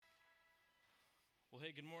Well,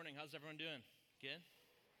 hey, good morning. How's everyone doing? Good?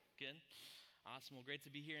 Good? Awesome. Well, great to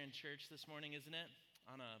be here in church this morning, isn't it?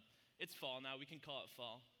 It's fall now. We can call it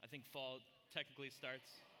fall. I think fall technically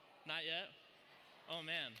starts. Not yet? Oh,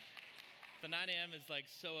 man. The 9 a.m. is like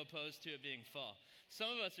so opposed to it being fall. Some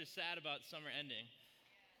of us are sad about summer ending,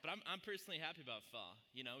 but I'm personally happy about fall.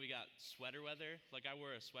 You know, we got sweater weather. Like I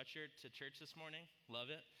wore a sweatshirt to church this morning. Love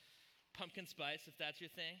it. Pumpkin spice, if that's your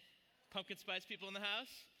thing. Pumpkin spice people in the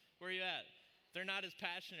house? Where are you at? They're not as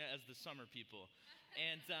passionate as the summer people.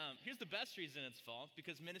 And here's the best reason it's fall,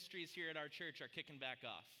 because ministries here at our church are kicking back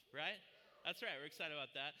off, right? That's right, we're excited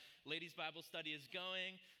about that. Ladies' Bible study is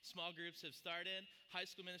going. Small groups have started. High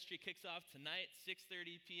school ministry kicks off tonight,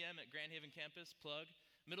 6:30 p.m. at Grand Haven campus, plug.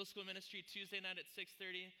 Middle school ministry Tuesday night at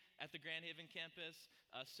 6:30 at the Grand Haven campus.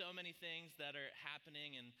 So many things that are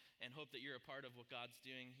happening, and hope that you're a part of what God's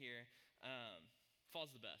doing here.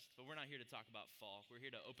 Fall's the best, but we're not here to talk about fall. We're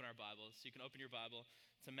here to open our Bibles. So you can open your Bible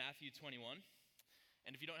to Matthew 21.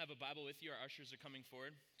 And if you don't have a Bible with you, our ushers are coming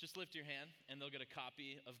forward. Just lift your hand, and they'll get a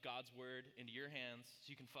copy of God's Word into your hands so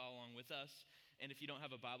you can follow along with us. And if you don't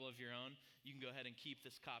have a Bible of your own, you can go ahead and keep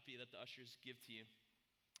this copy that the ushers give to you.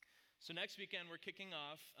 So next weekend, we're kicking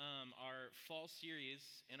off our fall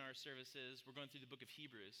series in our services. We're going through the book of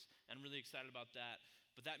Hebrews, and I'm really excited about that.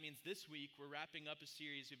 But that means this week, we're wrapping up a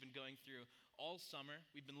series we've been going through all summer.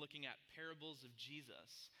 We've been looking at parables of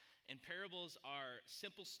Jesus. And parables are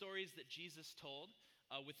simple stories that Jesus told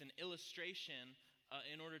with an illustration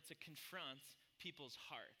in order to confront people's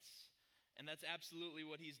hearts. And that's absolutely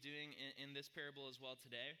what he's doing in this parable as well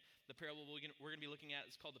today. The parable we're going to be looking at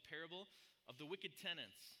is called the parable of the wicked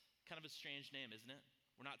tenants. Kind of a strange name, isn't it?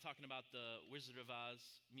 We're not talking about the Wizard of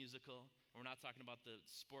Oz musical. We're not talking about the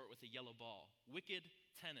sport with a yellow ball. Wicked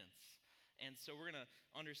tenants. And so we're going to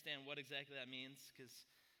understand what exactly that means, because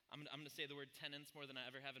I'm going to say the word tenants more than I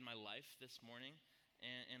ever have in my life this morning.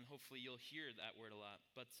 And hopefully you'll hear that word a lot.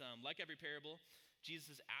 But like every parable,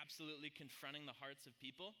 Jesus is absolutely confronting the hearts of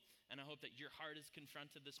people. And I hope that your heart is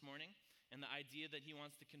confronted this morning. And the idea that he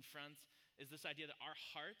wants to confront is this idea that our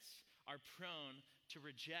hearts are prone to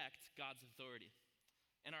reject God's authority.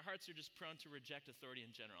 And our hearts are just prone to reject authority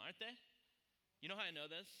in general, aren't they? You know how I know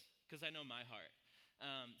this? Because I know my heart.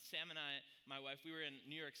 Sam and I, my wife, we were in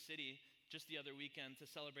New York City just the other weekend to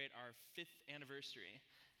celebrate our 5th anniversary.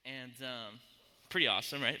 And pretty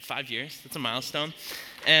awesome, right? 5 years. That's a milestone.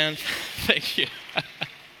 And thank you.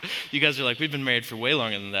 You guys are like, we've been married for way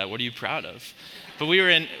longer than that. What are you proud of? But we were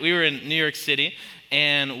in New York City,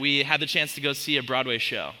 and we had the chance to go see a Broadway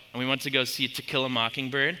show. And we went to go see To Kill a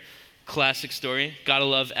Mockingbird. Classic story. Gotta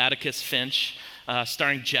love Atticus Finch.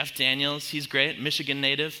 Starring Jeff Daniels. He's great, Michigan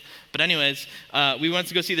native. But anyways, we went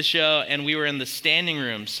to go see the show, and we were in the standing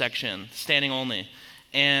room section, standing only.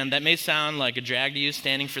 And that may sound like a drag to you,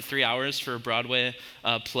 standing for 3 hours for a Broadway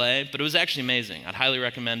play, but it was actually amazing. I'd highly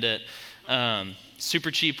recommend it.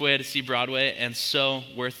 Super cheap way to see Broadway, and so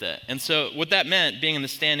worth it. And so what that meant, being in the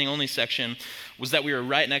standing only section, was that we were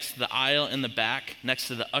right next to the aisle in the back, next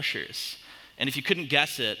to the ushers. And if you couldn't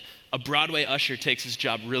guess it, a Broadway usher takes his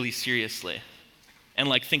job really seriously and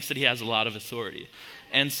thinks that he has a lot of authority.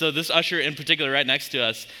 And so this usher in particular right next to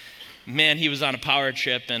us, man, he was on a power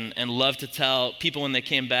trip and loved to tell people when they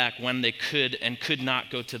came back when they could and could not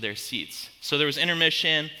go to their seats. So there was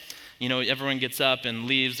intermission, everyone gets up and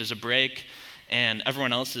leaves, there's a break, and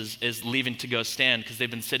everyone else is leaving to go stand because they've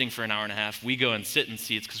been sitting for an hour and a half. We go and sit in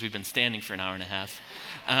seats because we've been standing for an hour and a half.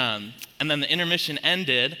 And then the intermission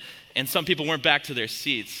ended, and some people weren't back to their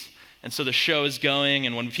seats. And so the show is going,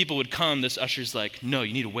 and when people would come, this usher's like, no,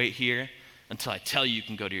 you need to wait here until I tell you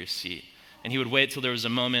can go to your seat. And he would wait till there was a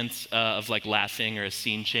moment of laughing or a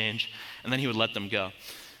scene change, and then he would let them go.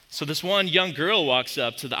 So this one young girl walks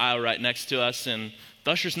up to the aisle right next to us, and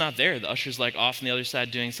the usher's not there. The usher's off on the other side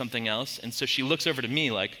doing something else. And so she looks over to me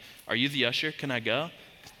are you the usher? Can I go?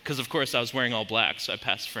 Because of course I was wearing all black, so I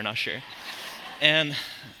passed for an usher. And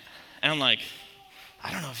I'm like,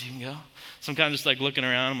 I don't know if you can go. So I'm kind of just looking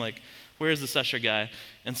around. I'm like, where's this usher guy?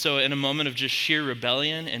 And so in a moment of just sheer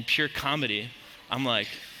rebellion and pure comedy, I'm like,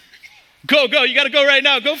 go, you got to go right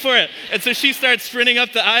now. Go for it. And so she starts sprinting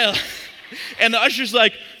up the aisle. And the usher's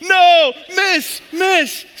like, no,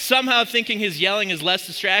 miss. Somehow thinking his yelling is less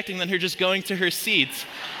distracting than her just going to her seat.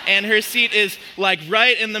 And her seat is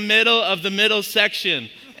right in the middle of the middle section.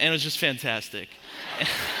 And it was just fantastic.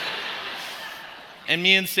 And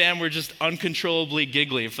me and Sam were just uncontrollably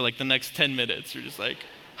giggling for the next 10 minutes. We're just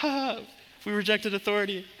we rejected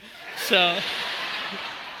authority. So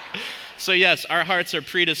yes, our hearts are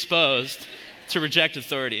predisposed to reject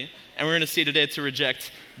authority. And we're going to see today to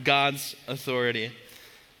reject God's authority.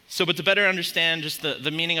 But to better understand just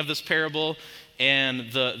the meaning of this parable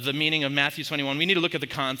and the meaning of Matthew 21, we need to look at the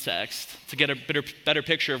context to get a better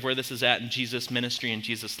picture of where this is at in Jesus' ministry and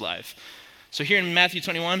Jesus' life. So here in Matthew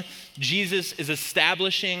 21, Jesus is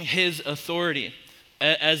establishing his authority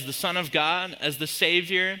as the Son of God, as the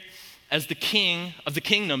Savior, as the King of the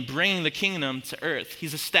kingdom, bringing the kingdom to earth.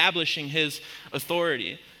 He's establishing his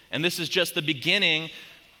authority. And this is just the beginning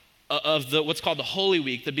of what's called the Holy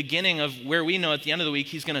Week, the beginning of where we know at the end of the week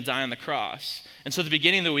he's going to die on the cross. And so at the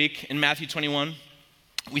beginning of the week in Matthew 21,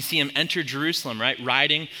 we see him enter Jerusalem, right?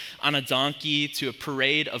 Riding on a donkey to a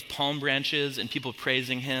parade of palm branches and people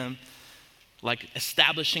praising him, like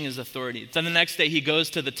establishing his authority. Then the next day he goes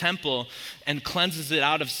to the temple and cleanses it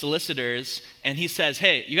out of solicitors, and he says,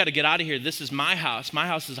 hey, you got to get out of here. This is my house. My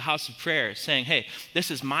house is a house of prayer, saying, hey,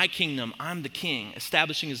 this is my kingdom. I'm the king,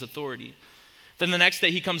 establishing his authority. Then the next day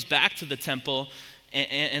he comes back to the temple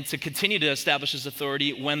and to continue to establish his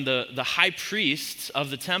authority when the high priests of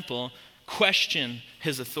the temple question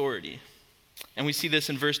his authority. And we see this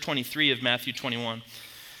in verse 23 of Matthew 21.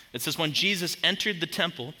 It says, when Jesus entered the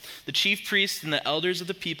temple, the chief priests and the elders of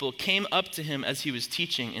the people came up to him as he was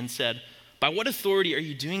teaching and said, by what authority are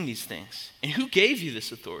you doing these things? And who gave you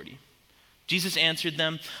this authority? Jesus answered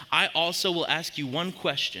them, I also will ask you one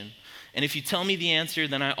question, and if you tell me the answer,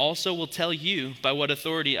 then I also will tell you by what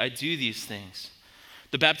authority I do these things.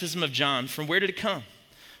 The baptism of John, from where did it come?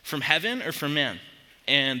 From heaven or from man?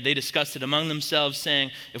 And they discussed it among themselves,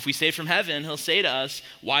 saying, if we say from heaven, he'll say to us,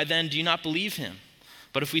 why then do you not believe him?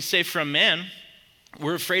 But if we say from man,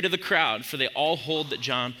 we're afraid of the crowd, for they all hold that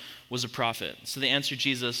John was a prophet. So they answered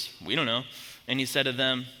Jesus, we don't know. And he said to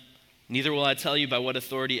them, neither will I tell you by what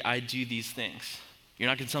authority I do these things. You're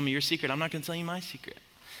not going to tell me your secret. I'm not going to tell you my secret.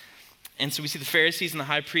 And so we see the Pharisees and the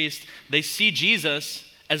high priest, they see Jesus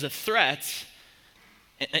as a threat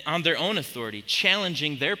on their own authority,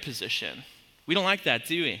 challenging their position. We don't like that,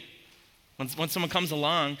 do we? When someone comes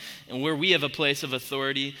along and where we have a place of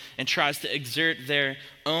authority and tries to exert their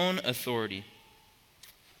own authority.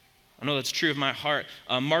 I know that's true of my heart.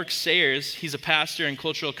 Mark Sayers, he's a pastor and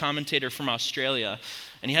cultural commentator from Australia,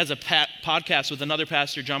 and he has a podcast with another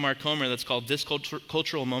pastor, John Mark Comer, that's called This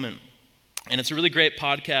Cultural Moment. And it's a really great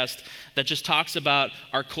podcast that just talks about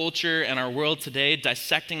our culture and our world today,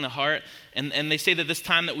 dissecting the heart. And they say that this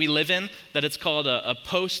time that we live in, that it's called a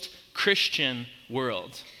post-Christian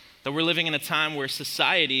world. That we're living in a time where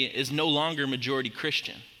society is no longer majority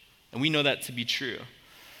Christian. And we know that to be true.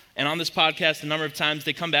 And on this podcast, a number of times,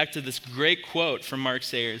 they come back to this great quote from Mark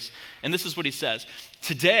Sayers. And this is what he says.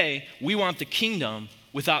 Today, we want the kingdom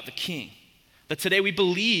without the king. That today we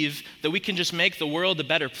believe that we can just make the world a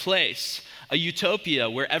better place. A utopia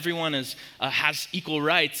where everyone has equal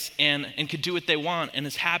rights and can do what they want and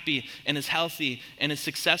is happy and is healthy and is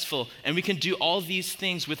successful. And we can do all these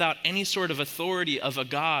things without any sort of authority of a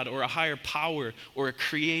God or a higher power or a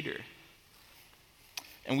creator.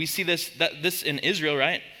 And we see this in Israel,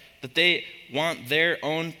 right? That they want their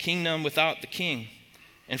own kingdom without the king.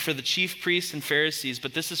 And for the chief priests and Pharisees,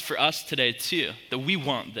 but this is for us today too, that we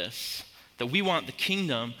want this. That we want the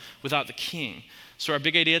kingdom without the king. So our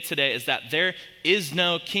big idea today is that there is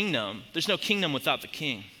no kingdom. There's no kingdom without the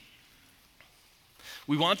king.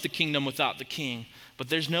 We want the kingdom without the king, but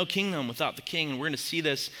there's no kingdom without the king. And we're going to see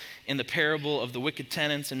this in the parable of the wicked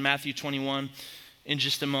tenants in Matthew 21 in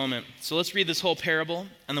just a moment. So let's read this whole parable,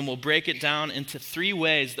 and then we'll break it down into 3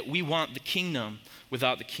 ways that we want the kingdom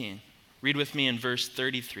without the king. Read with me in verse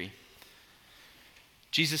 33.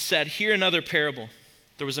 Jesus said, hear another parable.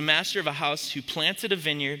 There was a master of a house who planted a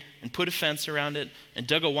vineyard and put a fence around it and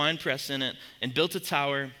dug a winepress in it and built a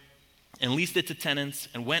tower and leased it to tenants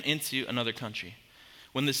and went into another country.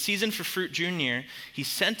 When the season for fruit drew near, he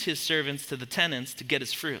sent his servants to the tenants to get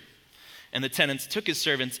his fruit. And the tenants took his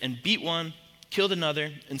servants and beat one, killed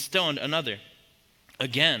another, and stoned another.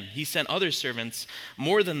 Again, he sent other servants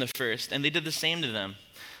more than the first, and they did the same to them.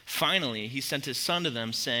 Finally, he sent his son to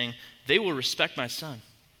them, saying, they will respect my son.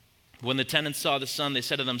 When the tenants saw the son, they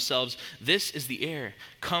said to themselves, this is the heir.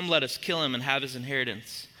 Come, let us kill him and have his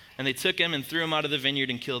inheritance. And they took him and threw him out of the vineyard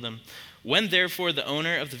and killed him. When therefore the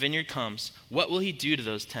owner of the vineyard comes, what will he do to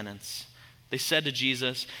those tenants? They said to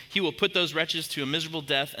Jesus, he will put those wretches to a miserable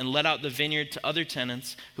death and let out the vineyard to other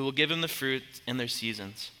tenants who will give him the fruit in their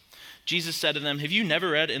seasons. Jesus said to them, have you never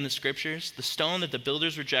read in the scriptures, the stone that the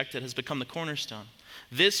builders rejected has become the cornerstone?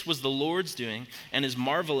 This was the Lord's doing and is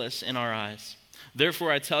marvelous in our eyes.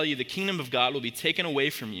 Therefore, I tell you, the kingdom of God will be taken away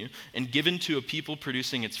from you and given to a people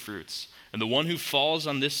producing its fruits. And the one who falls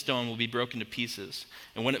on this stone will be broken to pieces.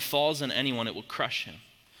 And when it falls on anyone, it will crush him.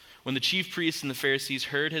 When the chief priests and the Pharisees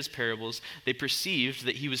heard his parables, they perceived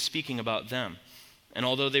that he was speaking about them. And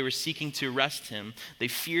although they were seeking to arrest him, they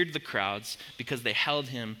feared the crowds because they held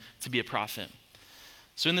him to be a prophet.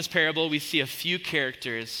 So in this parable, we see a few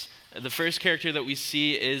characters. The first character that we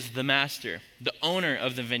see is the master, the owner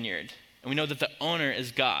of the vineyard. And we know that the owner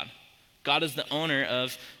is God. God is the owner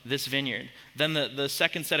of this vineyard. Then the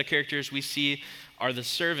second set of characters we see are the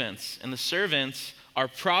servants. And the servants are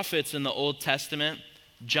prophets in the Old Testament.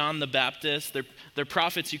 John the Baptist, they're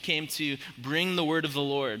prophets who came to bring the word of the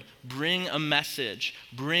Lord, bring a message,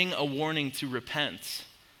 bring a warning to repent,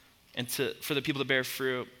 and for the people to bear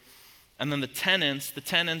fruit. And then the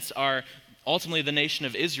tenants are ultimately the nation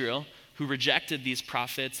of Israel who rejected these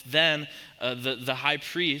prophets. Then the high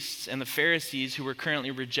priests and the Pharisees who were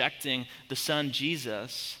currently rejecting the Son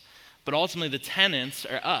Jesus. But ultimately the tenants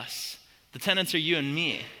are us. The tenants are you and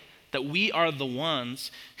me. That we are the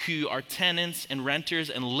ones who are tenants and renters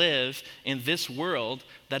and live in this world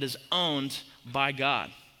that is owned by God.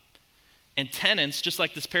 And tenants, just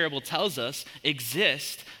like this parable tells us,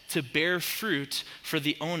 exist to bear fruit for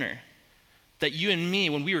the owner. That you and me,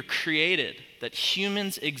 when we were created, that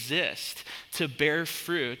humans exist to bear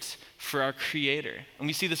fruit for our Creator. And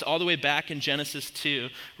we see this all the way back in Genesis 2.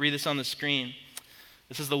 Read this on the screen.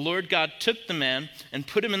 It says, "The Lord God took the man and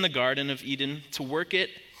put him in the Garden of Eden to work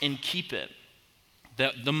it and keep it."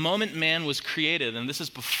 The moment man was created, and this is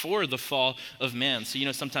before the fall of man.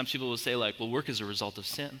 So, sometimes people will say like, well, work is a result of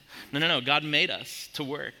sin. No. God made us to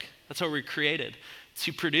work. That's how we're created,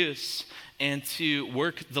 to produce and to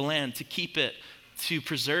work the land, to keep it, to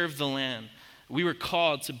preserve the land. We were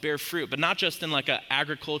called to bear fruit, but not just in like an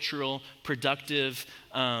agricultural, productive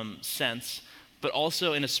sense, but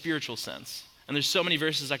also in a spiritual sense. And there's so many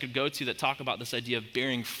verses I could go to that talk about this idea of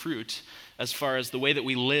bearing fruit as far as the way that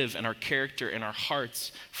we live and our character and our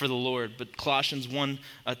hearts for the Lord. But Colossians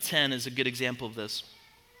 1:10 is a good example of this.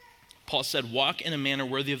 Paul said, "Walk in a manner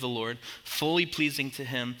worthy of the Lord, fully pleasing to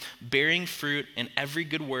him, bearing fruit in every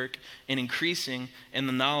good work and increasing in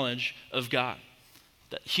the knowledge of God."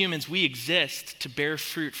 That humans, we exist to bear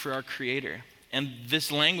fruit for our Creator. And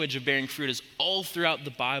this language of bearing fruit is all throughout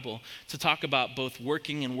the Bible to talk about both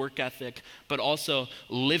working and work ethic, but also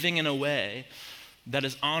living in a way that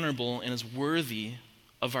is honorable and is worthy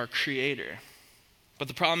of our Creator. But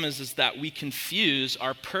the problem is that we confuse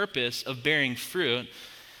our purpose of bearing fruit,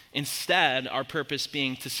 instead our purpose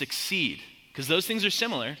being to succeed. Because those things are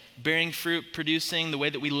similar, bearing fruit, producing, the way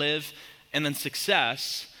that we live, and then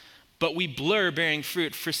success. But we blur bearing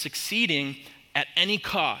fruit for succeeding at any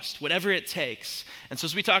cost, whatever it takes. And so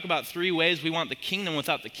as we talk about 3 ways we want the kingdom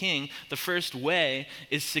without the king, the first way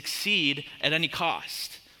is succeed at any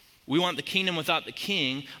cost. We want the kingdom without the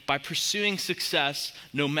king by pursuing success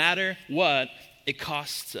no matter what it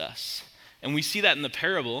costs us. And we see that in the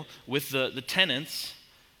parable with the tenants.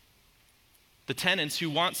 The tenants who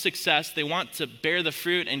want success, they want to bear the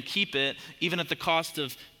fruit and keep it, even at the cost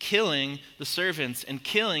of killing the servants and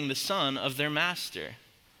killing the son of their master.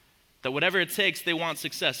 That whatever it takes, they want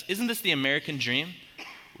success. Isn't this the American dream?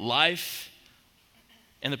 Life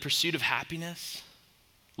and the pursuit of happiness.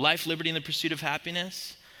 Life, liberty, and the pursuit of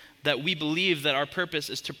happiness. That we believe that our purpose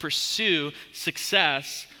is to pursue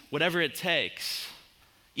success, whatever it takes.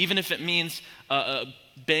 Even if it means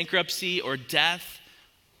bankruptcy or death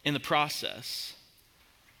in the process.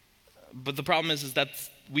 But the problem is that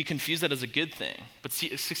we confuse that as a good thing. But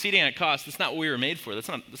succeeding at cost, that's not what we were made for. That's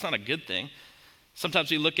not a good thing.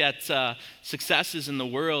 Sometimes we look at successes in the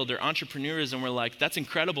world or entrepreneurs and we're like, that's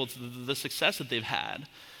incredible, the success that they've had.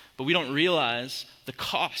 But we don't realize the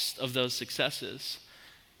cost of those successes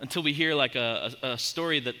until we hear like a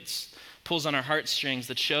story that pulls on our heartstrings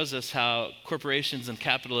that shows us how corporations and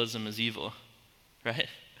capitalism is evil, right?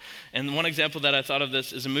 And one example that I thought of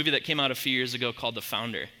this is a movie that came out a few years ago called The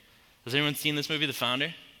Founder. Has anyone seen this movie, The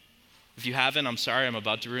Founder? If you haven't, I'm sorry, I'm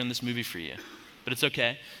about to ruin this movie for you. But it's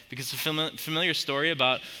okay, because it's a familiar story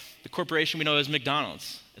about the corporation we know as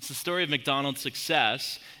McDonald's. It's the story of McDonald's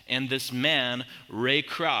success and this man, Ray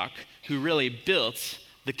Kroc, who really built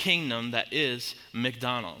the kingdom that is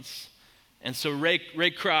McDonald's. And so Ray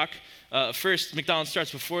Kroc, first McDonald's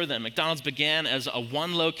starts before then. McDonald's began as a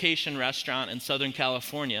one-location restaurant in Southern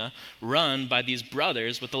California run by these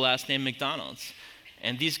brothers with the last name McDonald's.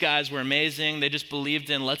 And these guys were amazing. They just believed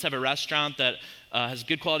in, let's have a restaurant that has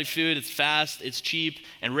good quality food, it's fast, it's cheap.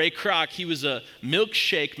 And Ray Kroc, he was a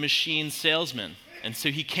milkshake machine salesman. And so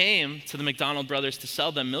he came to the McDonald brothers to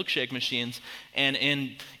sell them milkshake machines. And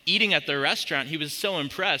in eating at their restaurant, he was so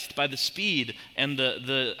impressed by the speed and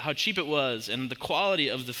the how cheap it was and the quality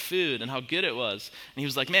of the food and how good it was. And he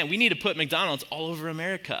was like, man, we need to put McDonald's all over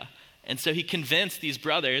America. And so he convinced these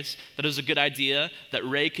brothers that it was a good idea, that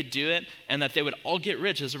Ray could do it, and that they would all get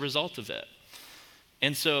rich as a result of it.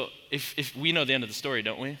 And so if we know the end of the story,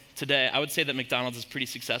 don't we? Today, I would say that McDonald's is pretty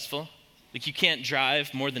successful. Like, you can't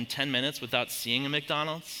drive more than 10 minutes without seeing a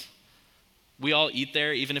McDonald's. We all eat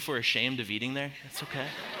there, even if we're ashamed of eating there. It's okay.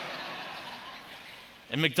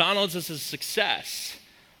 And McDonald's is a success.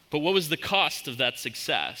 But what was the cost of that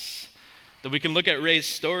success? That we can look at Ray's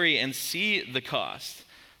story and see the cost.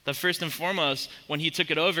 That first and foremost, when he took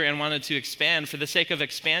it over and wanted to expand, for the sake of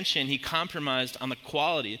expansion, he compromised on the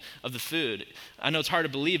quality of the food. I know it's hard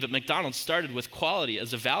to believe, but McDonald's started with quality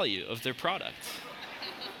as a value of their product.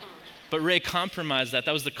 But Ray compromised that.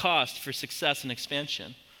 That was the cost for success and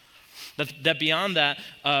expansion. That beyond that,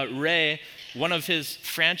 Ray, one of his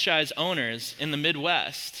franchise owners in the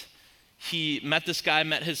Midwest, he met this guy,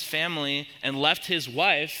 met his family, and left his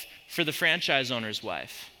wife for the franchise owner's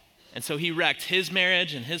wife. And so he wrecked his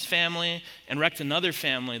marriage and his family and wrecked another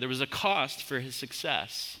family. There was a cost for his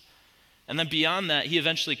success. And then beyond that, he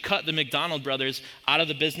eventually cut the McDonald brothers out of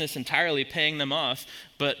the business entirely, paying them off,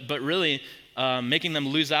 but really making them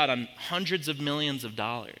lose out on hundreds of millions of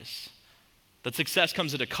dollars. That success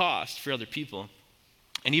comes at a cost for other people.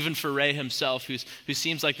 And even for Ray himself, who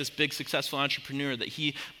seems like this big successful entrepreneur, that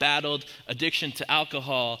he battled addiction to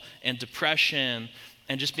alcohol and depression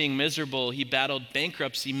and just being miserable. He battled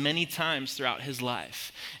bankruptcy many times throughout his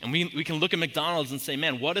life. And we can look at McDonald's and say,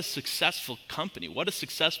 man, what a successful company, what a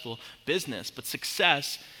successful business. But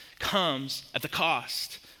success comes at the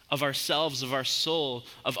cost of ourselves, of our soul,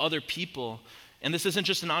 of other people. And this isn't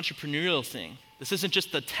just an entrepreneurial thing. This isn't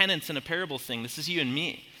just the tenants in a parable thing. This is you and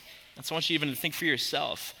me. And so I want you even to think for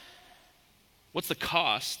yourself. What's the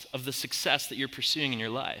cost of the success that you're pursuing in your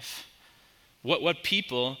life? What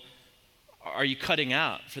people are you cutting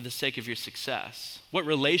out for the sake of your success? What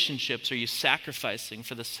relationships are you sacrificing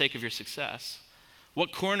for the sake of your success?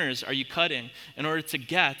 What corners are you cutting in order to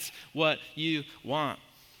get what you want?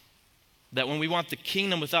 That when we want the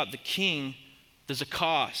kingdom without the king, there's a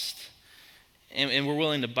cost, and we're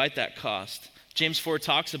willing to bite that cost. James 4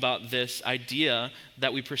 talks about this idea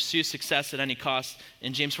that we pursue success at any cost.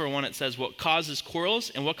 In James 4:1 it says, what causes quarrels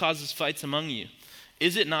and what causes fights among you?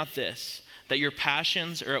 Is it not this, that your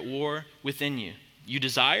passions are at war within you? You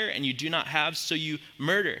desire and you do not have, so you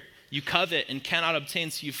murder. You covet and cannot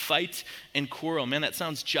obtain, so you fight and quarrel. Man, that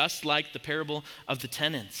sounds just like the parable of the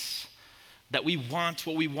tenants. That we want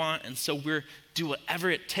what we want, and so we're do whatever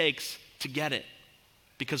it takes to get it,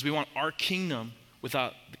 because we want our kingdom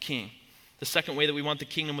without the king. The second way that we want the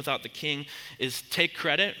kingdom without the king is take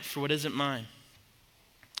credit for what isn't mine.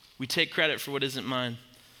 We take credit for what isn't mine.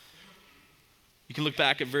 You can look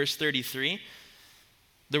back at verse 33.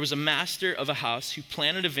 There was a master of a house who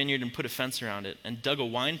planted a vineyard and put a fence around it and dug a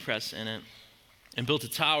wine press in it and built a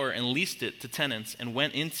tower and leased it to tenants and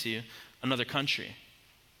went into another country.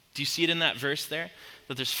 Do you see it in that verse there?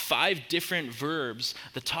 That there's 5 different verbs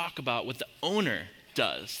that talk about what the owner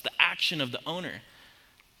does, the action of the owner.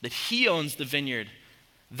 That he owns the vineyard,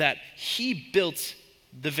 that he built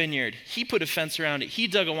the vineyard, he put a fence around it, he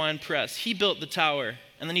dug a wine press, he built the tower,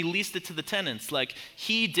 and then he leased it to the tenants. Like,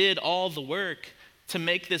 he did all the work to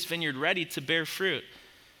make this vineyard ready to bear fruit.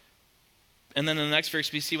 And then in the next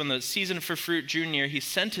verse, we see when the season for fruit drew near, he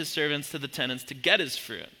sent his servants to the tenants to get his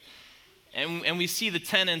fruit. And we see the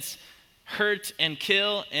tenants hurt and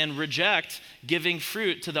kill and reject giving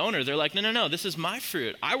fruit to the owner. They're like, no, this is my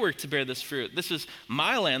fruit. I work to bear this fruit. This is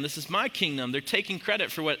my land. This is my kingdom. They're taking credit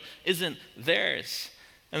for what isn't theirs.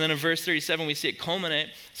 And then in verse 37, we see it culminate.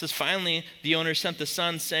 It says, finally, the owner sent the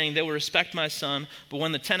son, saying, they will respect my son. But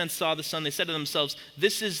when the tenants saw the son, they said to themselves,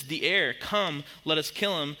 this is the heir. Come, let us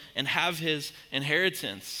kill him and have his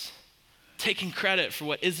inheritance. Taking credit for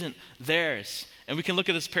what isn't theirs. And we can look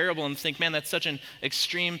at this parable and think, man, that's such an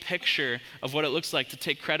extreme picture of what it looks like to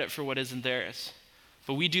take credit for what isn't theirs.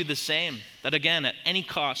 But we do the same. That again, at any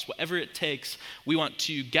cost, whatever it takes, we want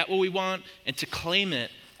to get what we want and to claim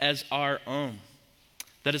it as our own.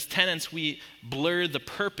 That as tenants, we blur the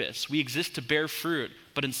purpose. We exist to bear fruit,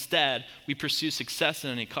 but instead, we pursue success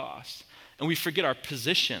at any cost. And we forget our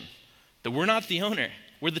position, that we're not the owner,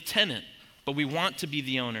 we're the tenant, but we want to be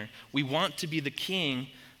the owner. We want to be the king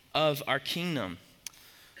of our kingdom.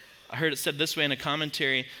 I heard it said this way in a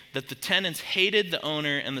commentary, that the tenants hated the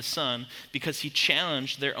owner and the son because he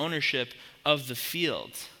challenged their ownership of the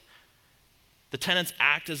field. The tenants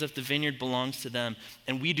act as if the vineyard belongs to them,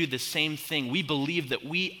 and we do the same thing. We believe that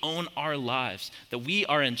we own our lives, that we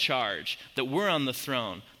are in charge, that we're on the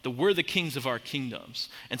throne, that we're the kings of our kingdoms.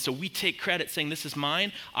 And so we take credit saying, this is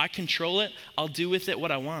mine, I control it, I'll do with it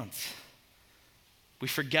what I want. We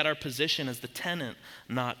forget our position as the tenant,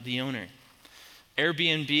 not the owner.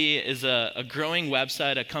 Airbnb is a growing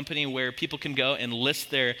website, a company where people can go and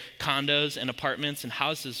list their condos and apartments and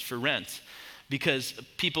houses for rent because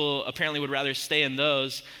people apparently would rather stay in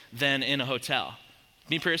those than in a hotel.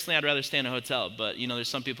 Me personally, I'd rather stay in a hotel, but there's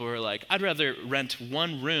some people who are like, I'd rather rent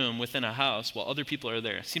one room within a house while other people are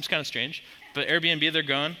there. Seems kind of strange, but Airbnb, they're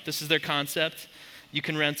going. This is their concept. You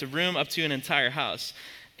can rent a room up to an entire house.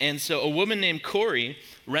 And so a woman named Corey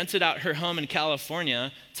rented out her home in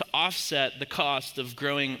California to offset the cost of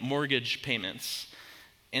growing mortgage payments.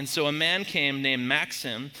 And so a man came named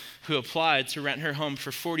Maxim who applied to rent her home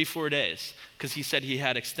for 44 days because he said he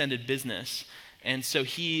had extended business. And so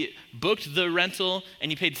he booked the rental and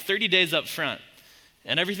he paid 30 days up front.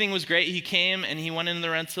 And everything was great. He came and he went into the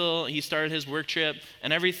rental, he started his work trip,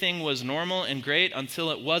 and everything was normal and great until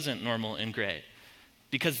it wasn't normal and great.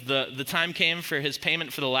 Because the time came for his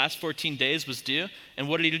payment for the last 14 days was due, and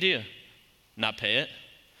what did he do? Not pay it.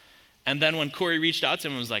 And then when Corey reached out to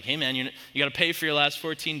him and was like, hey man, you got to pay for your last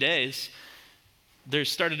 14 days, there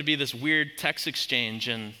started to be this weird text exchange,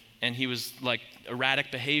 and he was like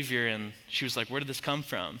erratic behavior, and she was like, where did this come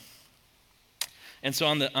from? And so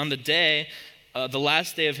on the day, the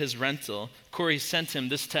last day of his rental, Corey sent him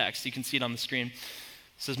this text. You can see it on the screen. It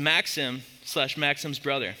says, Maxim's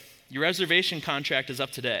brother, your reservation contract is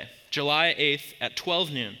up today, July 8th at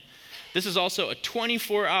 12 noon. This is also a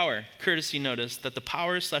 24-hour courtesy notice that the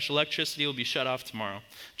power/electricity will be shut off tomorrow,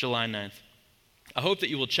 July 9th. I hope that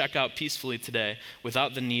you will check out peacefully today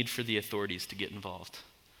without the need for the authorities to get involved.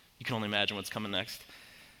 You can only imagine what's coming next.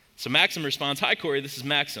 So Maxim responds, hi Corey, this is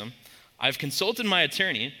Maxim. I've consulted my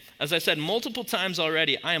attorney. As I said multiple times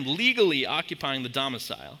already, I am legally occupying the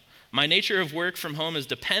domicile. My nature of work from home is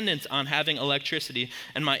dependent on having electricity,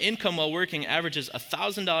 and my income while working averages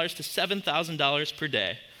 $1,000 to $7,000 per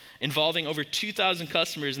day, involving over 2,000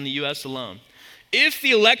 customers in the U.S. alone. If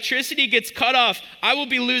the electricity gets cut off, I will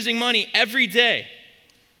be losing money every day.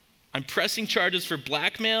 I'm pressing charges for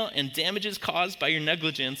blackmail and damages caused by your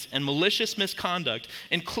negligence and malicious misconduct,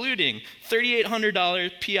 including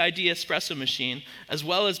 $3,800 PID espresso machine, as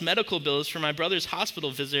well as medical bills for my brother's hospital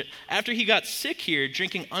visit after he got sick here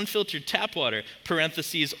drinking unfiltered tap water,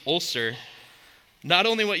 parentheses, ulcer. Not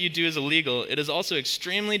only what you do is illegal, it is also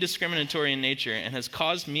extremely discriminatory in nature and has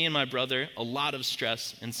caused me and my brother a lot of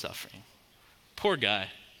stress and suffering. Poor guy.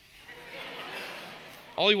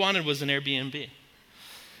 All he wanted was an Airbnb.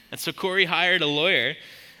 And so Corey hired a lawyer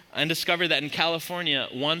and discovered that in California,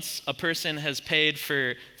 once a person has paid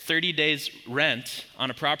for 30 days rent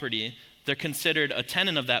on a property, they're considered a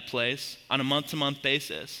tenant of that place on a month-to-month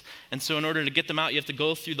basis. And so in order to get them out, you have to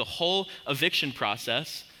go through the whole eviction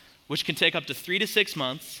process, which can take up to 3 to 6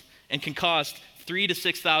 months and can cost $3,000 to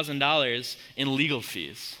 $6,000 in legal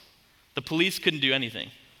fees. The police couldn't do anything.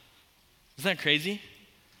 Isn't that crazy?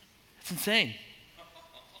 It's insane.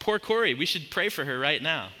 Poor Corey, we should pray for her right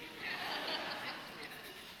now.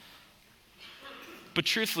 But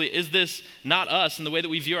truthfully, is this not us in the way that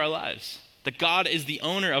we view our lives? That God is the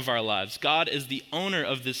owner of our lives. God is the owner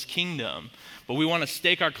of this kingdom. But we want to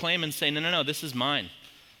stake our claim and say, no, this is mine.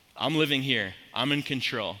 I'm living here. I'm in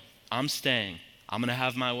control. I'm staying. I'm going to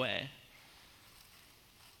have my way.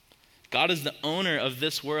 God is the owner of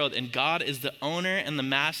this world, and God is the owner and the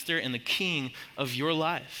master and the king of your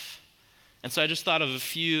life. And so I just thought of a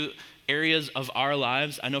few areas of our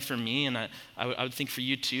lives. I know for me, and I would think for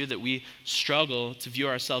you too, that we struggle to view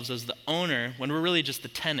ourselves as the owner when we're really just the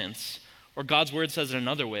tenants. Or God's word says it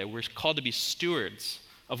another way. We're called to be stewards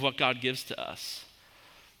of what God gives to us.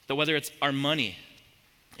 That whether it's our money,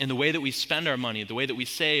 in the way that we spend our money, the way that we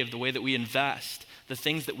save, the way that we invest, the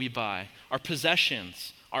things that we buy, our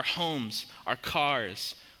possessions, our homes, our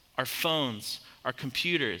cars, our phones, our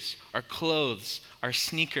computers, our clothes, our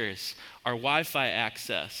sneakers, our Wi-Fi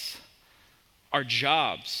access, our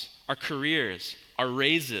jobs, our careers, our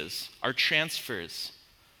raises, our transfers,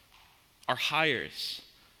 our hires,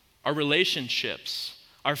 our relationships,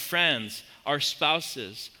 our friends, our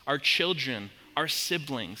spouses, our children, our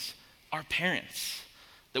siblings, our parents.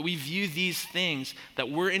 That we view these things that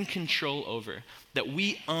we're in control over, that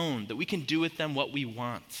we own, that we can do with them what we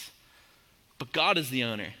want. But God is the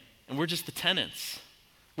owner, and we're just the tenants.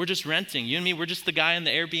 We're just renting. You and me, we're just the guy in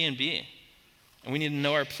the Airbnb. And we need to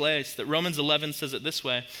know our place. That Romans 11 says it this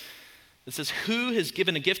way. It says, who has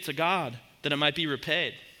given a gift to God that it might be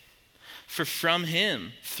repaid? For from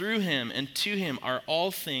him, through him, and to him are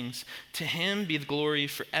all things. To him be the glory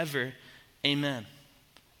forever. Amen.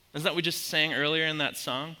 Isn't that what we just sang earlier in that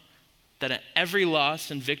song? That at every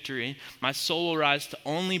loss and victory, my soul will rise to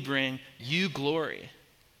only bring you glory.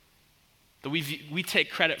 That we take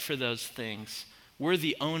credit for those things. We're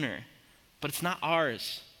the owner, but it's not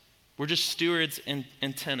ours. We're just stewards and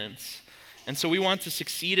tenants. And so we want to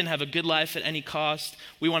succeed and have a good life at any cost.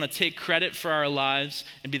 We want to take credit for our lives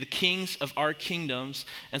and be the kings of our kingdoms.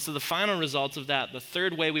 And so the final result of that, the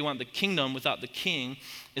third way we want the kingdom without the king,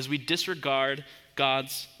 is we disregard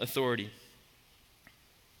God's authority.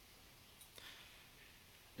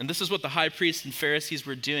 And this is what the high priests and Pharisees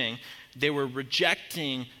were doing. They were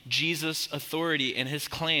rejecting Jesus' authority and his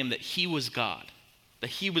claim that he was God, that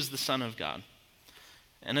he was the Son of God.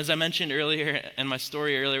 And as I mentioned earlier in my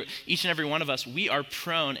story earlier, each and every one of us, we are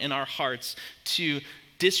prone in our hearts to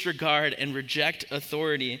disregard and reject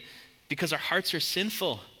authority because our hearts are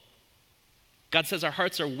sinful. God says our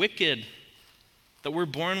hearts are wicked, that we're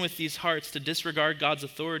born with these hearts to disregard God's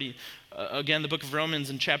authority. Again, the book of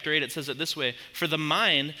Romans in chapter 8, it says it this way: "For the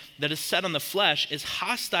mind that is set on the flesh is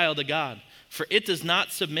hostile to God, for it does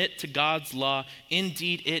not submit to God's law.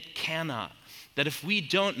 Indeed, it cannot." That if we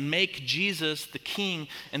don't make Jesus the king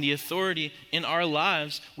and the authority in our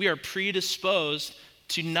lives, we are predisposed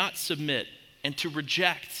to not submit and to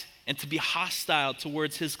reject and to be hostile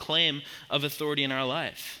towards his claim of authority in our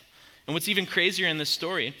life. And what's even crazier in this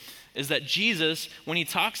story is that Jesus, when he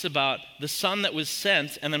talks about the son that was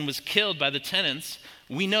sent and then was killed by the tenants,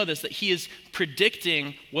 we know this, that he is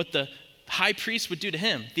predicting what the high priest would do to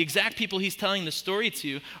him. The exact people he's telling the story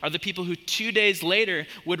to are the people who 2 days later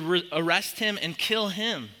would arrest him and kill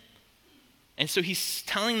him. And so he's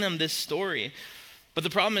telling them this story. But the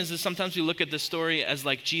problem is sometimes we look at this story as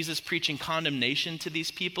like Jesus preaching condemnation to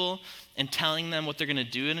these people and telling them what they're going to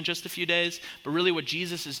do in just a few days. But really what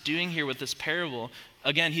Jesus is doing here with this parable,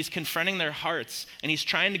 again, he's confronting their hearts and he's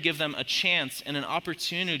trying to give them a chance and an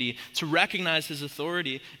opportunity to recognize his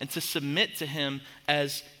authority and to submit to him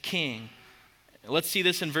as king. Let's see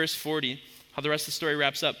this in verse 40, how the rest of the story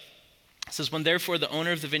wraps up. It says, "When therefore the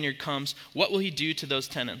owner of the vineyard comes, what will he do to those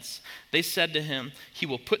tenants? They said to him, he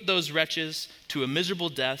will put those wretches to a miserable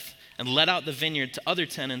death and let out the vineyard to other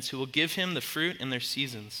tenants who will give him the fruit in their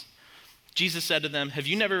seasons." Jesus said to them, "Have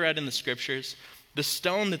you never read in the scriptures, the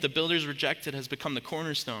stone that the builders rejected has become the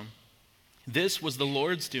cornerstone? This was the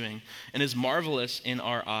Lord's doing and is marvelous in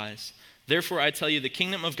our eyes. Therefore, I tell you, the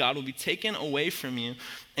kingdom of God will be taken away from you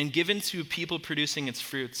and given to a people producing its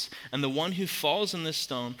fruits. And the one who falls on this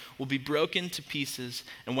stone will be broken to pieces,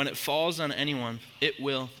 and when it falls on anyone, it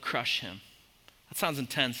will crush him." That sounds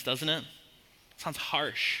intense, doesn't it? It sounds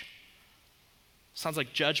harsh. It sounds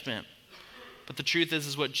like judgment. But the truth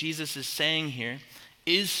is what Jesus is saying here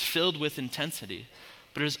is filled with intensity,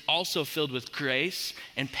 but it is also filled with grace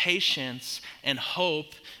and patience and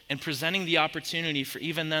hope, and presenting the opportunity for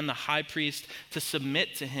even then the high priest to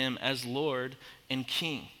submit to him as Lord and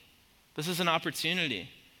King. This is an opportunity.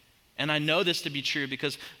 And I know this to be true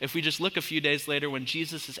because if we just look a few days later when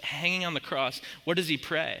Jesus is hanging on the cross, what does he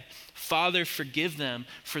pray? "Father, forgive them,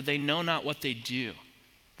 for they know not what they do."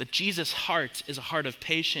 That Jesus' heart is a heart of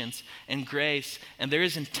patience and grace, and there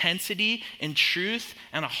is intensity and truth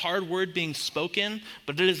and a hard word being spoken,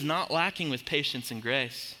 but it is not lacking with patience and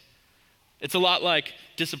grace. It's a lot like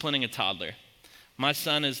disciplining a toddler. My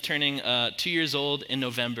son is turning 2 years old in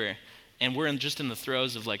November, and we're just in the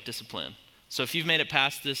throes of like discipline. So if you've made it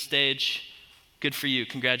past this stage, good for you,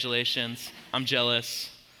 congratulations. I'm jealous.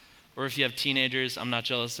 Or if you have teenagers, I'm not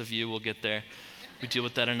jealous of you, we'll get there. We deal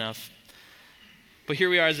with that enough. But here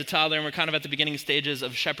we are as a toddler, and we're kind of at the beginning stages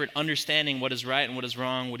of Shepherd understanding what is right and what is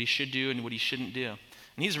wrong, what he should do and what he shouldn't do.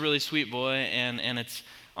 And he's a really sweet boy, and it's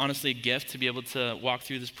honestly a gift to be able to walk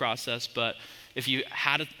through this process. But if you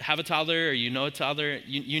have a toddler or you know a toddler,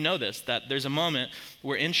 you know this, that there's a moment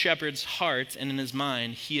where in Shepherd's heart and in his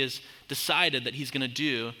mind, he has decided that he's going to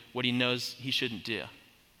do what he knows he shouldn't do.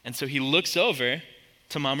 And so he looks over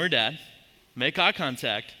to mom or dad, make eye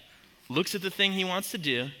contact, looks at the thing he wants to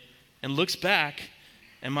do, and looks back,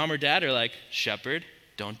 and mom or dad are like, "Shepherd,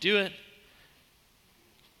 don't do it."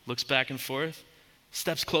 Looks back and forth,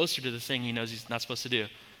 steps closer to the thing he knows he's not supposed to do.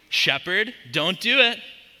 "Shepherd, don't do it."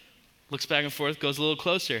 Looks back and forth, goes a little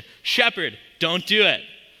closer. "Shepherd, don't do it."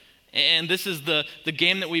 And this is the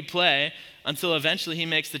game that we play until eventually he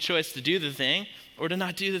makes the choice to do the thing or to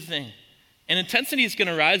not do the thing. And intensity is going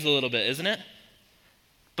to rise a little bit, isn't it?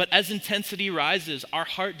 But as intensity rises, our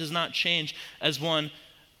heart does not change as one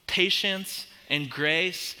patience and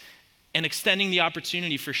grace and extending the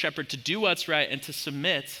opportunity for Shepherd to do what's right and to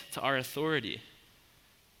submit to our authority.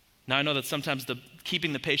 Now, I know that sometimes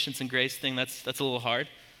keeping the patience and grace thing, that's a little hard.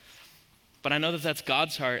 But I know that that's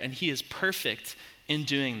God's heart, and he is perfect in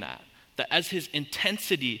doing that. That as his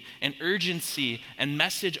intensity and urgency and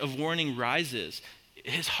message of warning rises,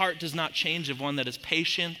 his heart does not change of one that is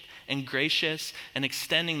patient and gracious and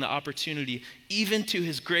extending the opportunity even to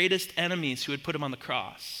his greatest enemies who had put him on the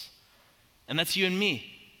cross. And that's you and me.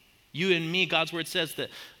 You and me, God's word says that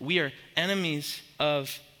we are enemies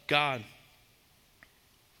of God.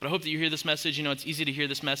 But I hope that you hear this message. You know, it's easy to hear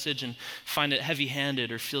this message and find it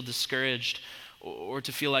heavy-handed or feel discouraged or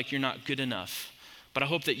to feel like you're not good enough. But I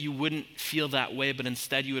hope that you wouldn't feel that way, but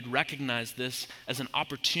instead you would recognize this as an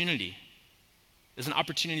opportunity. As an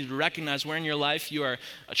opportunity to recognize where in your life you are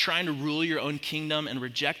trying to rule your own kingdom and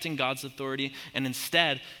rejecting God's authority, and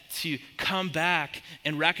instead to come back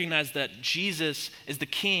and recognize that Jesus is the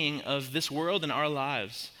king of this world and our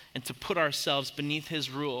lives, and to put ourselves beneath his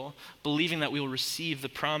rule, believing that we will receive the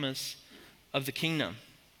promise of the kingdom.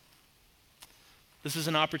 This is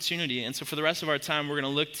an opportunity, and so for the rest of our time, we're going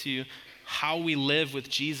to look to how we live with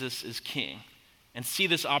Jesus as king and see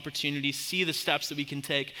this opportunity, see the steps that we can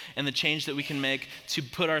take and the change that we can make to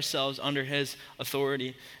put ourselves under his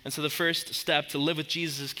authority. And so the first step to live with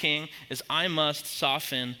Jesus as king is I must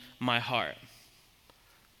soften my heart.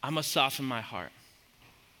 I must soften my heart.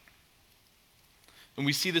 And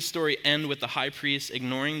we see this story end with the high priest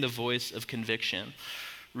ignoring the voice of conviction.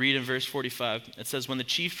 Read in verse 45. It says, when the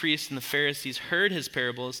chief priests and the Pharisees heard his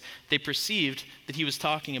parables, they perceived that he was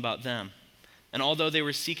talking about them. And although they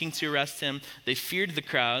were seeking to arrest him, they feared the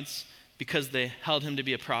crowds because they held him to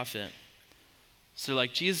be a prophet. So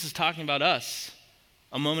like Jesus is talking about us,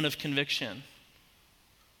 a moment of conviction.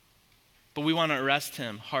 But we want to arrest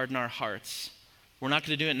him, harden our hearts. We're not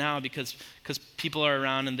going to do it now because people are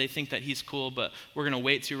around and they think that he's cool, but we're going to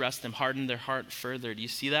wait to arrest him, harden their heart further. Do you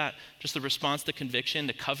see that? Just the response to conviction,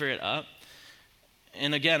 to cover it up.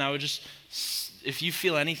 And again, I would just, if you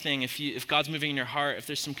feel anything, if God's moving in your heart, if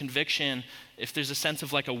there's some conviction, if there's a sense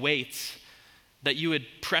of like a weight, that you would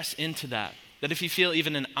press into that. That if you feel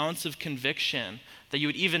even an ounce of conviction, that you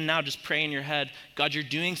would even now just pray in your head, God, you're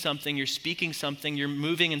doing something, you're speaking something, you're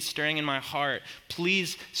moving and stirring in my heart.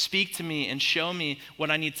 Please speak to me and show me what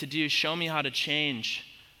I need to do. Show me how to change.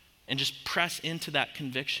 And just press into that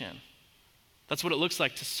conviction. That's what it looks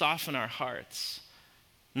like to soften our hearts.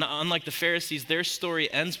 Not unlike the Pharisees, their story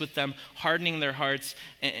ends with them hardening their hearts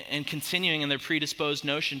and continuing in their predisposed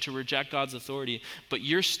notion to reject God's authority. But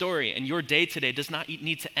your story and your day today does not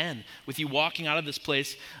need to end with you walking out of this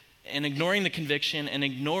place and ignoring the conviction and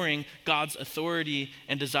ignoring God's authority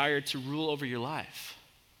and desire to rule over your life.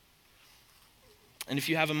 And if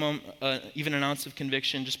you have a moment, even an ounce of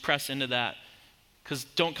conviction, just press into that, because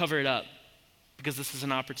don't cover it up, because this is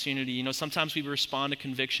an opportunity. You know, sometimes we respond to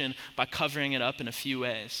conviction by covering it up in a few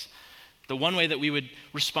ways. The one way that we would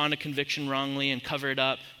respond to conviction wrongly and cover it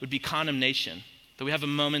up would be condemnation. That we have a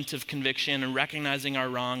moment of conviction and recognizing our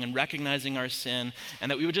wrong and recognizing our sin,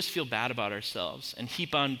 and that we would just feel bad about ourselves and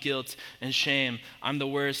heap on guilt and shame. I'm the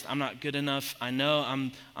worst. I'm not good enough. I know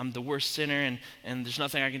I'm the worst sinner, and there's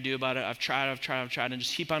nothing I can do about it. I've tried, and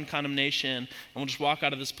just heap on condemnation, and we'll just walk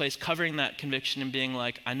out of this place covering that conviction and being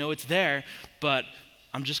like, I know it's there, but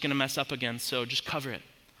I'm just going to mess up again, so just cover it.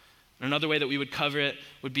 And another way that we would cover it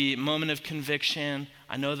would be a moment of conviction.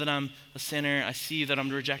 I know that I'm a sinner. I see that I'm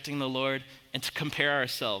rejecting the Lord, and to compare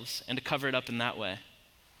ourselves and to cover it up in that way.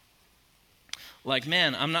 Like,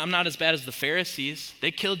 man, I'm not as bad as the Pharisees.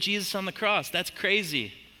 They killed Jesus on the cross. That's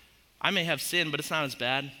crazy. I may have sinned, but it's not as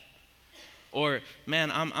bad. Or,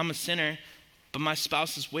 man, I'm a sinner, but my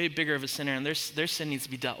spouse is way bigger of a sinner, and their sin needs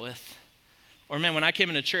to be dealt with. Or, man, when I came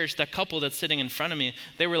into church, that couple that's sitting in front of me,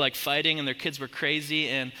 they were like fighting and their kids were crazy,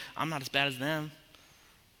 and I'm not as bad as them.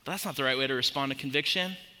 But that's not the right way to respond to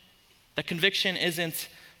conviction. That conviction isn't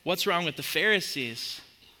what's wrong with the Pharisees.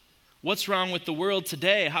 What's wrong with the world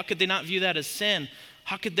today? How could they not view that as sin?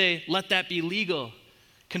 How could they let that be legal?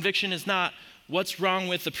 Conviction is not what's wrong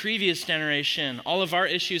with the previous generation. All of our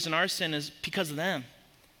issues and our sin is because of them.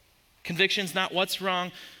 Conviction is not what's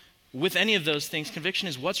wrong with any of those things. Conviction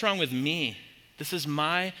is what's wrong with me. This is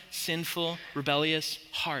my sinful, rebellious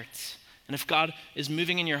heart. And if God is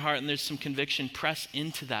moving in your heart and there's some conviction, press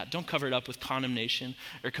into that. Don't cover it up with condemnation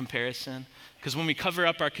or comparison. Because when we cover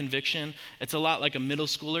up our conviction, it's a lot like a middle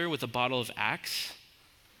schooler with a bottle of Axe.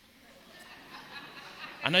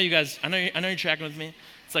 I know you're tracking with me.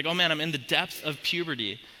 It's like, oh man, I'm in the depth of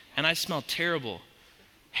puberty and I smell terrible.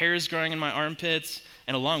 Hair is growing in my armpits,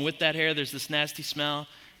 and along with that hair, there's this nasty smell.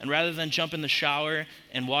 And rather than jump in the shower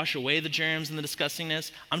and wash away the germs and the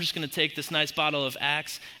disgustingness, I'm just going to take this nice bottle of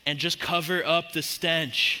Axe and just cover up the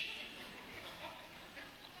stench.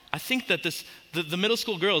 I think that the middle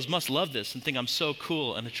school girls must love this and think I'm so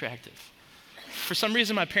cool and attractive. For some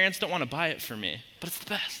reason, my parents don't want to buy it for me, but it's the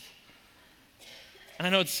best. And I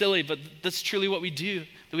know it's silly, but that's truly what we do.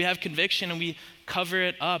 That we have conviction and we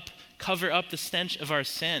cover up the stench of our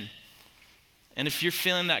sin. And if you're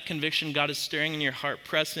feeling that conviction God is stirring in your heart,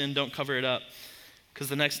 press in, don't cover it up. Because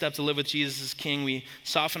the next step to live with Jesus as King, we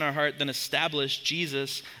soften our heart, then establish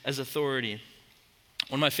Jesus as authority.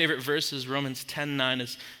 One of my favorite verses, Romans 10:9,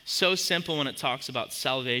 is so simple when it talks about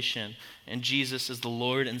salvation and Jesus as the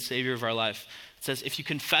Lord and Savior of our life. It says, if you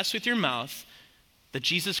confess with your mouth that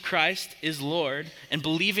Jesus Christ is Lord and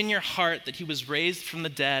believe in your heart that he was raised from the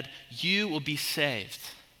dead, you will be saved.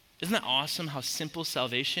 Isn't that awesome how simple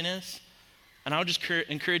salvation is? And I would just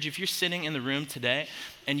encourage you, if you're sitting in the room today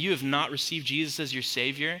and you have not received Jesus as your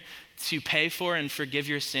Savior to pay for and forgive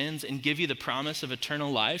your sins and give you the promise of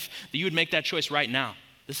eternal life, that you would make that choice right now.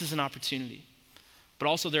 This is an opportunity. But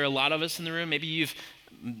also there are a lot of us in the room, maybe you've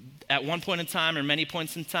at one point in time or many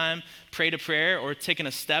points in time prayed a prayer or taken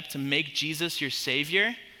a step to make Jesus your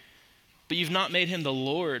Savior, but you've not made him the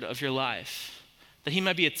Lord of your life. That he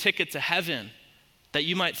might be a ticket to heaven. That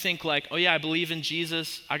you might think like, oh yeah, I believe in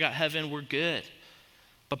Jesus, I got heaven, we're good.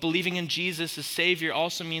 But believing in Jesus as Savior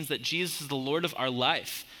also means that Jesus is the Lord of our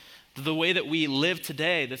life. The way that we live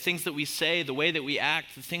today, the things that we say, the way that we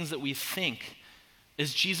act, the things that we think,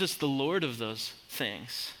 is Jesus the Lord of those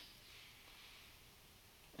things?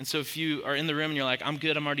 And so if you are in the room and you're like, I'm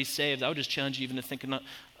good, I'm already saved, I would just challenge you even to think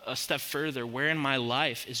a step further. Where in my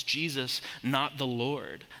life is Jesus not the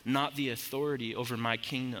Lord, not the authority over my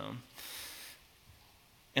kingdom?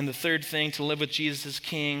 And the third thing, to live with Jesus as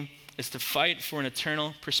King, is to fight for an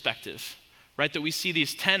eternal perspective, right? That we see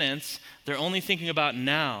these tenants, they're only thinking about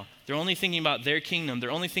now. They're only thinking about their kingdom. They're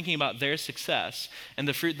only thinking about their success and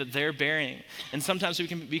the fruit that they're bearing. And sometimes we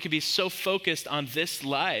can be so focused on this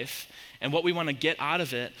life and what we want to get out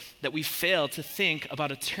of it that we fail to think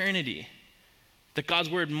about eternity. That God's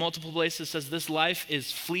word in multiple places says this life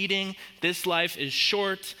is fleeting, this life is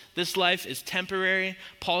short, this life is temporary.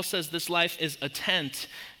 Paul says this life is a tent,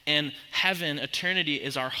 and heaven, eternity,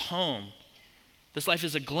 is our home. This life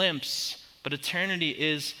is a glimpse, but eternity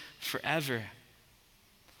is forever.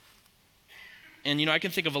 And I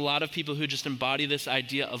can think of a lot of people who just embody this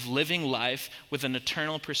idea of living life with an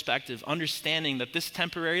eternal perspective, understanding that this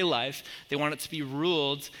temporary life, they want it to be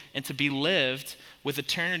ruled and to be lived with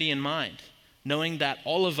eternity in mind. Knowing that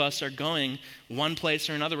all of us are going one place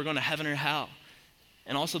or another. We're going to heaven or hell.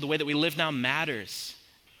 And also the way that we live now matters.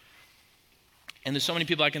 And there's so many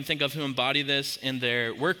people I can think of who embody this in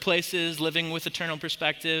their workplaces, living with eternal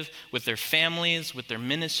perspective, with their families, with their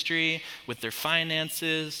ministry, with their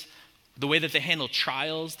finances, the way that they handle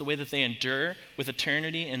trials, the way that they endure with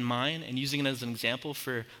eternity in mind, and using it as an example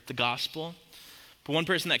for the gospel. But one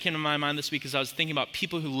person that came to my mind this week as I was thinking about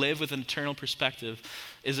people who live with an eternal perspective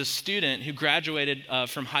is a student who graduated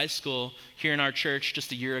from high school here in our church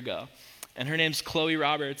just a year ago. And her name's Chloe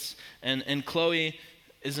Roberts. And Chloe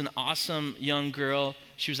is an awesome young girl.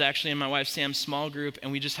 She was actually in my wife Sam's small group,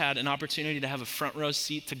 and we just had an opportunity to have a front row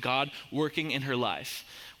seat to God working in her life.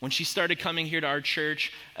 When she started coming here to our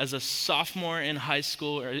church as a sophomore in high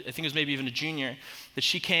school, or I think it was maybe even a junior, that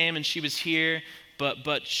she came and she was here,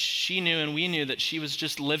 but she knew and we knew that she was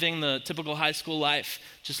just living the typical high school life,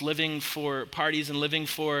 just living for parties and living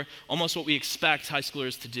for almost what we expect high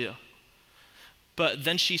schoolers to do. But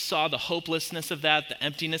then she saw the hopelessness of that, the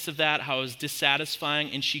emptiness of that, how it was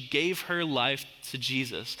dissatisfying, and she gave her life to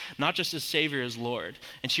Jesus, not just as Savior, as Lord.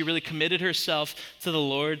 And she really committed herself to the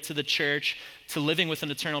Lord, to the church, to living with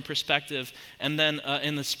an eternal perspective. And then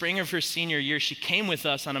in the spring of her senior year, she came with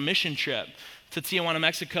us on a mission trip to Tijuana,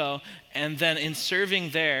 Mexico. And then in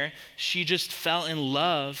serving there, she just fell in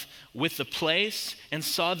love with the place and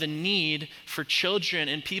saw the need for children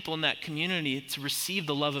and people in that community to receive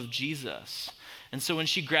the love of Jesus. And so when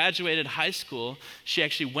she graduated high school, she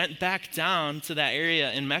actually went back down to that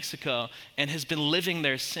area in Mexico and has been living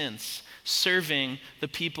there since, serving the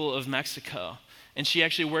people of Mexico. And she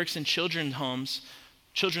actually works in children's homes.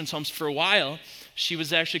 For a while, she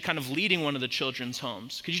was actually kind of leading one of the children's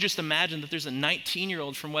homes. Could you just imagine that there's a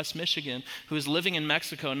 19-year-old from West Michigan who is living in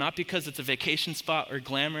Mexico, not because it's a vacation spot or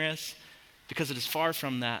glamorous, because it is far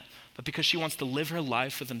from that, but because she wants to live her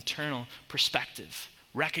life with an eternal perspective,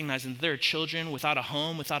 recognizing that there are children without a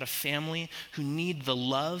home, without a family, who need the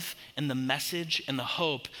love and the message and the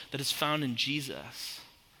hope that is found in Jesus.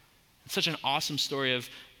 It's such an awesome story of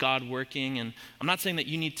God working. And I'm not saying that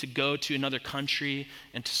you need to go to another country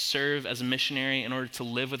and to serve as a missionary in order to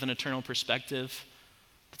live with an eternal perspective.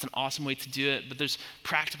 That's an awesome way to do it. But there's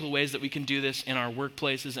practical ways that we can do this in our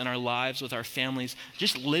workplaces, in our lives, with our families,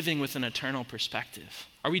 just living with an eternal perspective.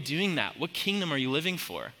 Are we doing that? What kingdom are you living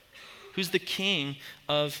for? Who's the king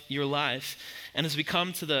of your life? And as we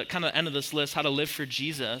come to the kind of end of this list, how to live for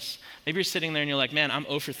Jesus, maybe you're sitting there and you're like, man, I'm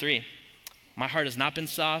 0 for 3. My heart has not been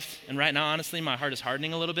soft. And right now, honestly, my heart is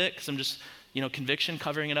hardening a little bit because I'm just, conviction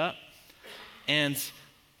covering it up. And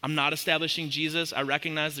I'm not establishing Jesus. I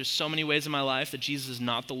recognize there's so many ways in my life that Jesus is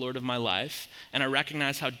not the Lord of my life. And I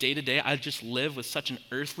recognize how day to day I just live with such an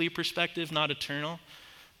earthly perspective, not eternal.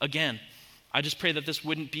 Again, I just pray that this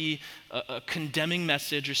wouldn't be a condemning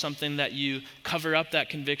message or something that you cover up that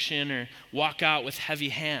conviction or walk out with heavy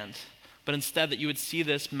hand. But instead that you would see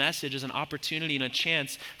this message as an opportunity and a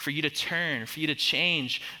chance for you to turn, for you to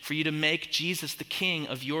change, for you to make Jesus the king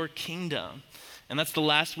of your kingdom. And that's the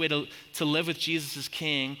last way to live with Jesus as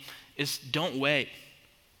king is don't wait.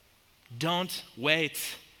 Don't wait.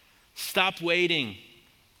 Stop waiting.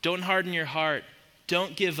 Don't harden your heart.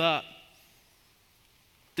 Don't give up.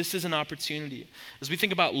 This is an opportunity. As we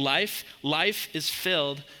think about life, life is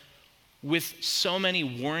filled with so many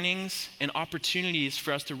warnings and opportunities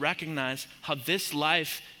for us to recognize how this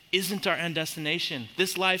life isn't our end destination.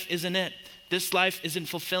 This life isn't it. This life isn't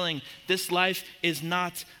fulfilling. This life is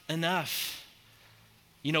not enough.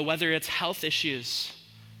 You know, whether it's health issues,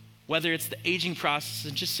 whether it's the aging process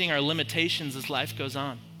and just seeing our limitations as life goes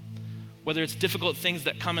on, whether it's difficult things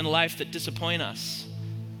that come in life that disappoint us,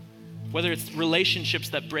 whether it's relationships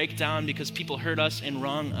that break down because people hurt us and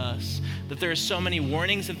wrong us, that there are so many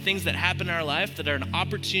warnings and things that happen in our life that are an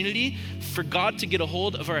opportunity for God to get a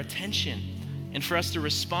hold of our attention and for us to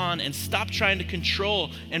respond and stop trying to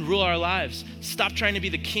control and rule our lives. Stop trying to be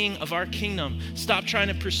the king of our kingdom. Stop trying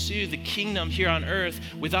to pursue the kingdom here on earth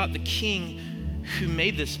without the king who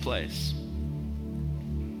made this place.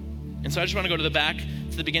 And so I just want to go to the back,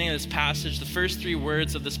 to the beginning of this passage. The first 3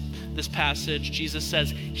 words of this passage, Jesus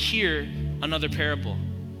says, hear another parable.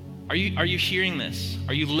 Are you hearing this?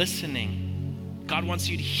 Are you listening? God wants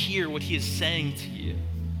you to hear what he is saying to you.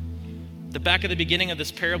 The back of the beginning of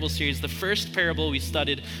this parable series, the first parable we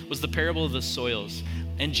studied was the parable of the soils.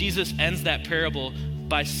 And Jesus ends that parable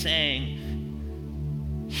by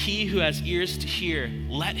saying, he who has ears to hear,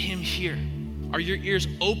 let him hear. Are your ears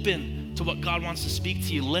open to what God wants to speak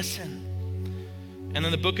to you? Listen. And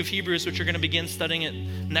then the book of Hebrews, which we're going to begin studying it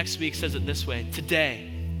next week, says it this way. Today,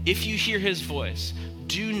 if you hear his voice,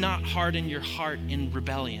 do not harden your heart in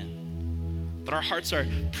rebellion. But our hearts are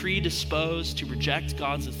predisposed to reject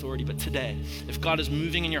God's authority. But today, if God is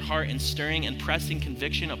moving in your heart and stirring and pressing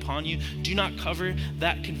conviction upon you, do not cover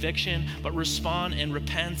that conviction, but respond and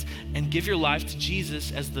repent and give your life to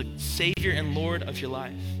Jesus as the Savior and Lord of your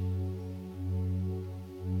life.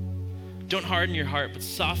 Don't harden your heart, but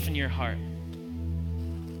soften your heart.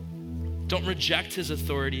 Don't reject his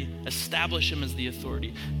authority. Establish him as the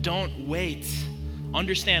authority. Don't wait.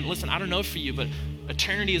 Understand, listen, I don't know for you, but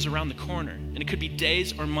eternity is around the corner. And it could be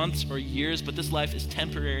days or months or years, but this life is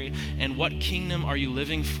temporary. And what kingdom are you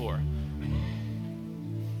living for?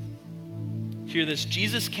 Hear this.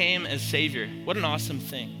 Jesus came as Savior. What an awesome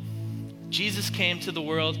thing. Jesus came to the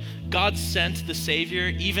world. God sent the Savior,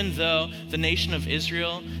 even though the nation of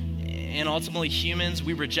Israel and ultimately humans,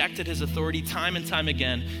 we rejected his authority time and time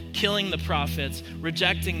again, killing the prophets,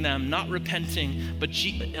 rejecting them, not repenting. But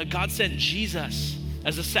God sent Jesus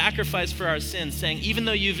as a sacrifice for our sins, saying, even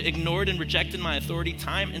though you've ignored and rejected my authority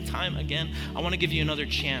time and time again, I want to give you another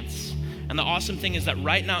chance. And the awesome thing is that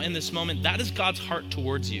right now in this moment, that is God's heart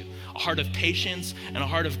towards you. A heart of patience and a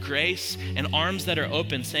heart of grace and arms that are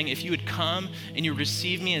open, saying, if you would come and you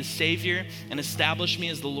receive me as Savior and establish me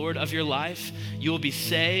as the Lord of your life, you will be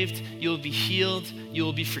saved, you will be healed, you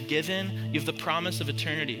will be forgiven, you have the promise of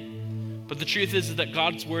eternity. But the truth is that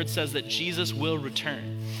God's word says that Jesus will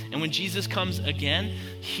return. And when Jesus comes again,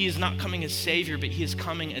 he is not coming as Savior, but he is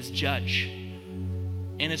coming as judge.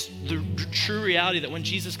 And it's the true reality that when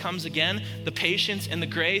Jesus comes again, the patience and the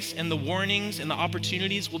grace and the warnings and the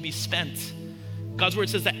opportunities will be spent. God's word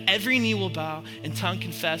says that every knee will bow and tongue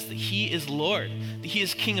confess that he is Lord, that he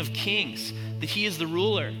is King of Kings, that he is the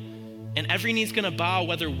ruler. And every knee is going to bow,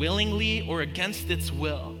 whether willingly or against its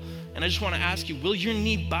will. And I just want to ask you, will your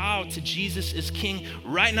knee bow to Jesus as King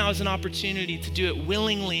right now as an opportunity to do it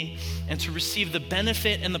willingly and to receive the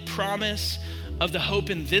benefit and the promise of the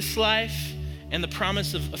hope in this life and the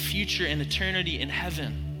promise of a future and eternity in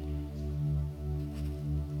heaven?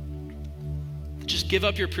 Just give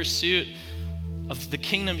up your pursuit of the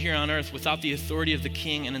kingdom here on earth without the authority of the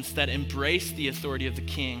King and instead embrace the authority of the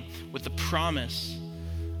King with the promise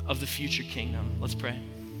of the future kingdom. Let's pray.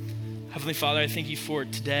 Heavenly Father, I thank you for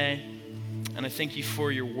today, and I thank you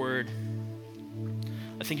for your word.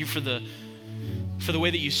 I thank you for the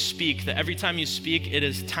way that you speak, that every time you speak, it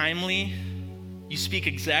is timely. You speak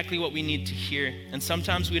exactly what we need to hear. And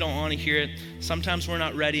sometimes we don't want to hear it. Sometimes we're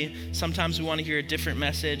not ready. Sometimes we want to hear a different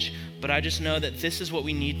message. But I just know that this is what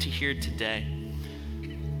we need to hear today.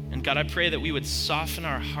 And God, I pray that we would soften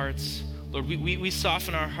our hearts. Lord, we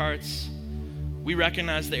soften our hearts We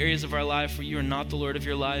recognize the areas of our life where you are not the Lord of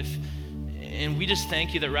your life. And we just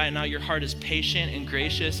thank you that right now your heart is patient and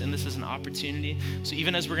gracious, and this is an opportunity. So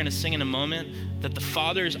even as we're going to sing in a moment, that the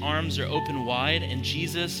Father's arms are open wide, and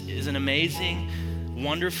Jesus is an amazing,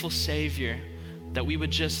 wonderful Savior, that we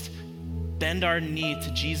would just bend our knee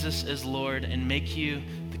to Jesus as Lord and make you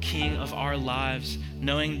the King of our lives,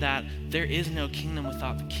 knowing that there is no kingdom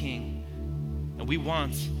without the King. And we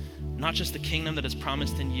want not just the kingdom that is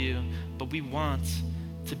promised in you, but we want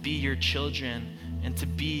to be your children and to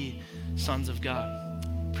be sons of God.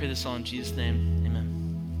 Pray this all in Jesus' name.